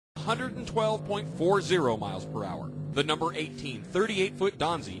112.40 miles per hour. The number 18 38-foot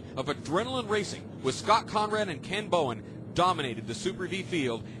Donzi of Adrenaline Racing with Scott Conrad and Ken Bowen dominated the Super V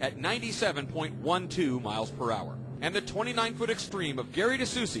field at 97.12 miles per hour. And the 29-foot Extreme of Gary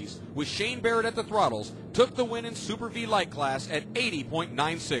DeSoucies with Shane Barrett at the throttles took the win in Super V Light class at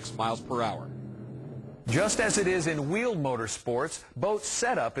 80.96 miles per hour. Just as it is in wheeled motorsports, boat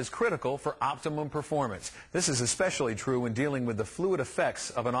setup is critical for optimum performance. This is especially true when dealing with the fluid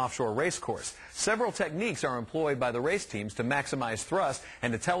effects of an offshore race course. Several techniques are employed by the race teams to maximize thrust,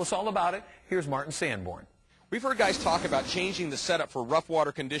 and to tell us all about it, here's Martin Sanborn. We've heard guys talk about changing the setup for rough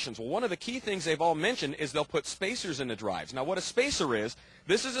water conditions. Well, one of the key things they've all mentioned is they'll put spacers in the drives. Now, what a spacer is,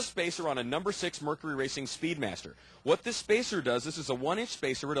 this is a spacer on a number 6 Mercury Racing Speedmaster. What this spacer does, this is a 1-inch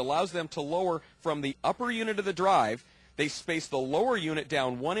spacer. It allows them to lower from the upper unit of the drive. They space the lower unit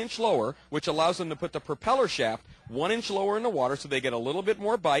down 1 inch lower, which allows them to put the propeller shaft 1 inch lower in the water so they get a little bit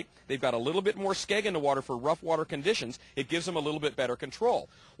more bite. They've got a little bit more skeg in the water for rough water conditions. It gives them a little bit better control.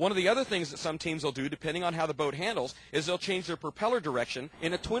 One of the other things that some teams will do, depending on how the boat handles, is they'll change their propeller direction.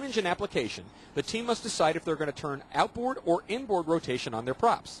 In a twin-engine application, the team must decide if they're going to turn outboard or inboard rotation on their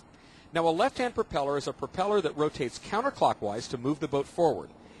props. Now, a left-hand propeller is a propeller that rotates counterclockwise to move the boat forward,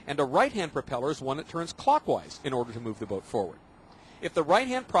 and a right-hand propeller is one that turns clockwise in order to move the boat forward. If the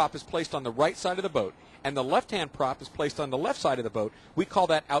right-hand prop is placed on the right side of the boat and the left-hand prop is placed on the left side of the boat, we call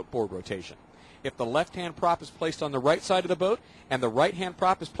that outboard rotation. If the left-hand prop is placed on the right side of the boat and the right-hand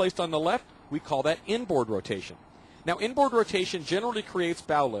prop is placed on the left, we call that inboard rotation. Now, inboard rotation generally creates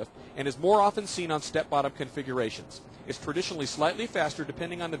bow lift and is more often seen on step-bottom configurations. It's traditionally slightly faster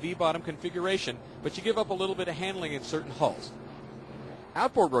depending on the V-bottom configuration, but you give up a little bit of handling in certain hulls.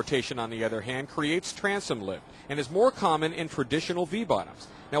 Outboard rotation, on the other hand, creates transom lift and is more common in traditional V-bottoms.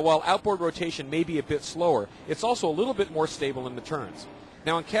 Now, while outboard rotation may be a bit slower, it's also a little bit more stable in the turns.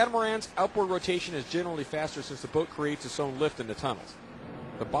 Now, in catamarans, outboard rotation is generally faster since the boat creates its own lift in the tunnels.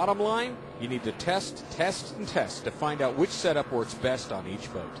 The bottom line, you need to test, test, and test to find out which setup works best on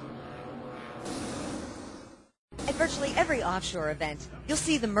each boat. At virtually every offshore event, you'll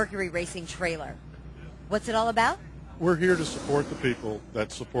see the Mercury Racing trailer. What's it all about? We're here to support the people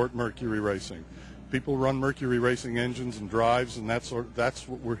that support Mercury Racing. People run Mercury Racing engines and drives, and that's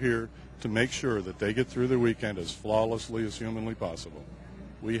what we're here to make sure that they get through their weekend as flawlessly as humanly possible.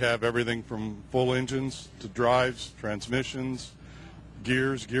 We have everything from full engines to drives, transmissions,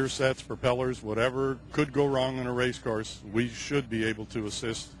 gears, gear sets, propellers, whatever could go wrong on a race course. We should be able to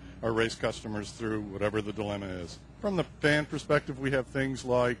assist our race customers through whatever the dilemma is. From the fan perspective, we have things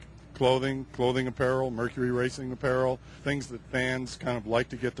like clothing apparel, Mercury Racing apparel, things that fans kind of like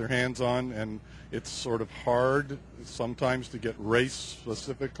to get their hands on, and it's sort of hard sometimes to get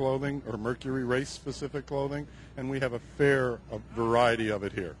race-specific clothing or Mercury race-specific clothing, and we have a fair variety of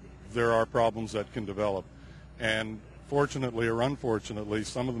it here. There are problems that can develop, and fortunately or unfortunately,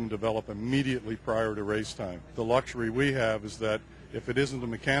 some of them develop immediately prior to race time. The luxury we have is that if it isn't a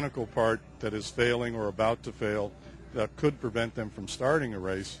mechanical part that is failing or about to fail that could prevent them from starting a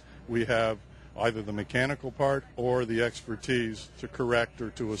race, we have either the mechanical part or the expertise to correct or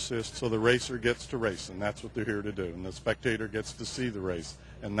to assist so the racer gets to race, and that's what they're here to do, and the spectator gets to see the race,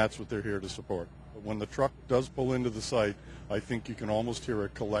 and that's what they're here to support. But when the truck does pull into the site, I think you can almost hear a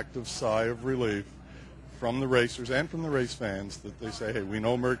collective sigh of relief from the racers and from the race fans that they say, hey, we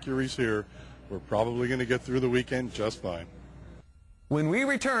know Mercury's here. We're probably going to get through the weekend just fine. When we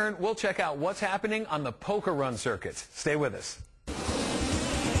return, we'll check out what's happening on the poker run circuits. Stay with us.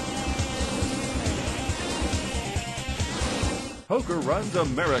 Poker Runs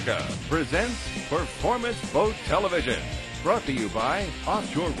America presents Performance Boat Television. Brought to you by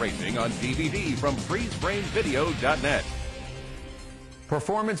Offshore Racing on DVD from freezeframevideo.net.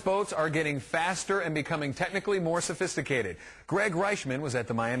 Performance boats are getting faster and becoming technically more sophisticated. Greg Reichman was at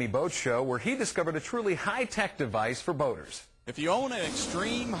the Miami Boat Show where he discovered a truly high-tech device for boaters. If you own an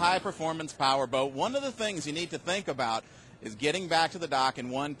extreme high-performance powerboat, one of the things you need to think about is getting back to the dock in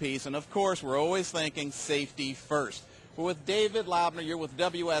one piece. And, of course, we're always thinking safety first. But with David Laubner, you're with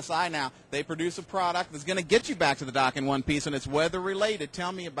WSI now. They produce a product that's going to get you back to the dock in one piece, and it's weather-related.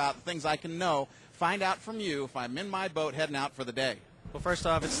 Tell me about the things I can know, find out from you if I'm in my boat heading out for the day. Well, first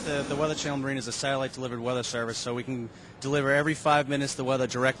off, it's the Weather Channel Marine is a satellite-delivered weather service, so we can deliver every 5 minutes the weather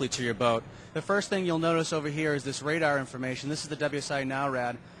directly to your boat. The first thing you'll notice over here is this radar information. This is the WSI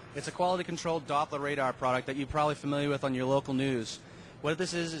NowRad. It's a quality-controlled Doppler radar product that you're probably familiar with on your local news. What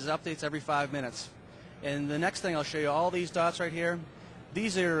this is updates every 5 minutes. And the next thing I'll show you, all these dots right here,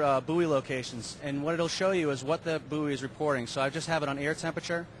 these are buoy locations. And what it'll show you is what the buoy is reporting. So I just have it on air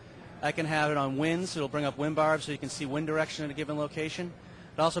temperature. I can have it on winds, so it'll bring up wind barbs so you can see wind direction at a given location.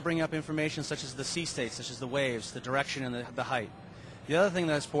 It'll also bring up information such as the sea state, such as the waves, the direction, and the height. The other thing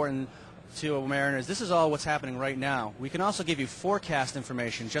that's important to a mariner is this is all what's happening right now. We can also give you forecast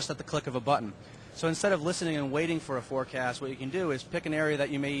information just at the click of a button. So instead of listening and waiting for a forecast, what you can do is pick an area that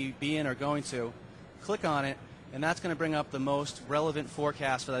you may be in or going to, click on it, and that's going to bring up the most relevant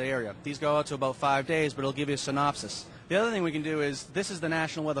forecast for that area. These go out to about 5 days, but it'll give you a synopsis. The other thing we can do is, this is the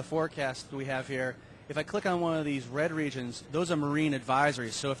national weather forecast we have here. If I click on one of these red regions, those are marine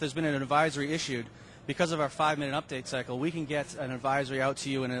advisories. So if there's been an advisory issued, because of our 5-minute update cycle, we can get an advisory out to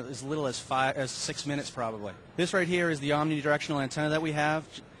you in as little as 6 minutes probably. This right here is the omnidirectional antenna that we have.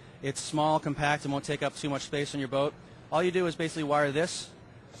 It's small, compact, and won't take up too much space on your boat. All you do is basically wire this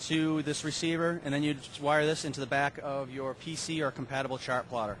to this receiver, and then you just wire this into the back of your PC or compatible chart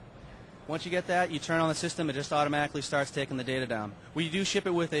plotter. Once you get that, you turn on the system, it just automatically starts taking the data down. We do ship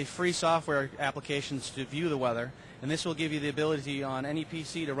it with a free software applications to view the weather, and this will give you the ability on any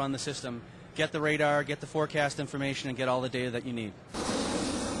PC to run the system, get the radar, get the forecast information, and get all the data that you need.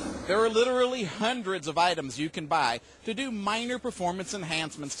 There are literally hundreds of items you can buy to do minor performance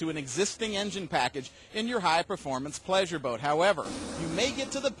enhancements to an existing engine package in your high-performance pleasure boat. However, you may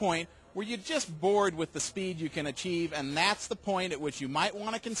get to the point where you're just bored with the speed you can achieve, and that's the point at which you might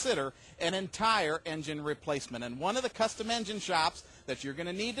want to consider an entire engine replacement. And one of the custom engine shops that you're going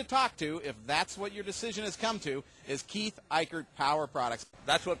to need to talk to, if that's what your decision has come to, is Keith Eichert Power Products.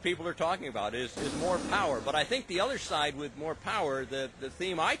 That's what people are talking about, is more power. But I think the other side with more power, the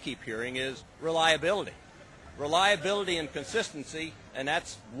theme I keep hearing is reliability. Reliability and consistency, and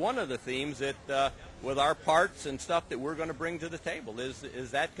that's one of the themes that with our parts and stuff that we're going to bring to the table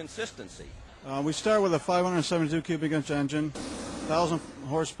is that consistency. We start with a 572 cubic inch engine, 1,000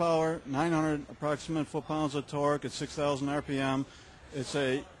 horsepower, 900 approximate foot-pounds of torque at 6,000 RPM. It's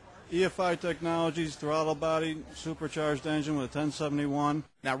a EFI Technologies throttle body supercharged engine with a 1071.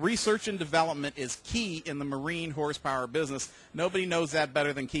 Now, research and development is key in the marine horsepower business. Nobody knows that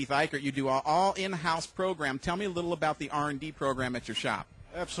better than Keith Eichert. You do an all in-house program. Tell me a little about the R&D program at your shop.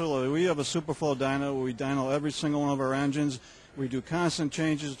 Absolutely. We have a Superflow dyno where we dyno every single one of our engines. We do constant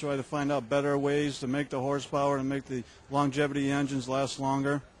changes to try to find out better ways to make the horsepower and make the longevity engines last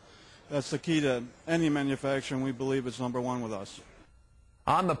longer. That's the key to any manufacturer, and we believe it's #1 with us.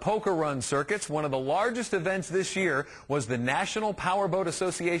 On the poker run circuits, one of the largest events this year was the National Powerboat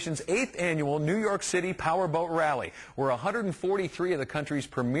Association's 8th annual New York City Powerboat Rally, where 143 of the country's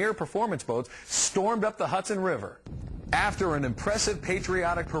premier performance boats stormed up the Hudson River. After an impressive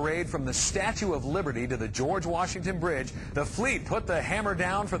patriotic parade from the Statue of Liberty to the George Washington Bridge, the fleet put the hammer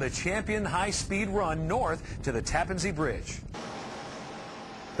down for the champion high-speed run north to the Tappan Zee Bridge.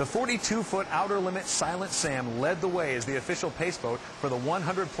 The 42-foot outer limit Silent Sam led the way as the official pace boat for the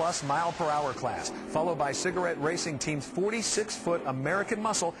 100-plus mile-per-hour class, followed by Cigarette Racing Team's 46-foot American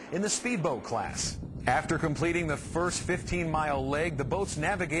Muscle in the speedboat class. After completing the first 15-mile leg, the boats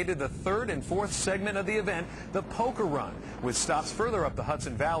navigated the 3rd and 4th segment of the event, the Poker Run, with stops further up the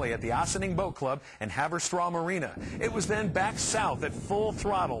Hudson Valley at the Ossining Boat Club and Haverstraw Marina. It was then back south at full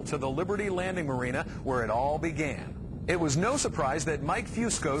throttle to the Liberty Landing Marina, where it all began. It was no surprise that Mike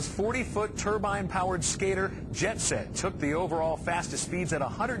Fusco's 40-foot turbine-powered skater Jet Set took the overall fastest speeds at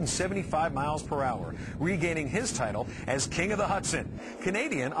 175 miles per hour, regaining his title as King of the Hudson.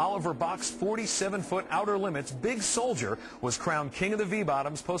 Canadian Oliver Bach's 47-foot outer limits Big Soldier was crowned King of the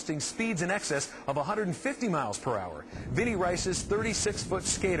V-Bottoms, posting speeds in excess of 150 miles per hour. Vinnie Rice's 36-foot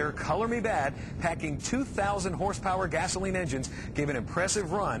skater Color Me Bad, packing 2,000 horsepower gasoline engines, gave an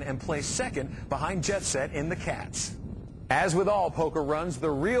impressive run and placed second behind Jet Set in the Cats. As with all poker runs, the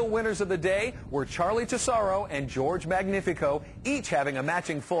real winners of the day were Charlie Tesoro and George Magnifico, each having a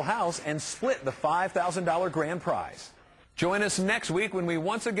matching full house and split the $5,000 grand prize. Join us next week when we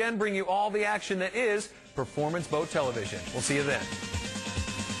once again bring you all the action that is Performance Boat Television. We'll see you then.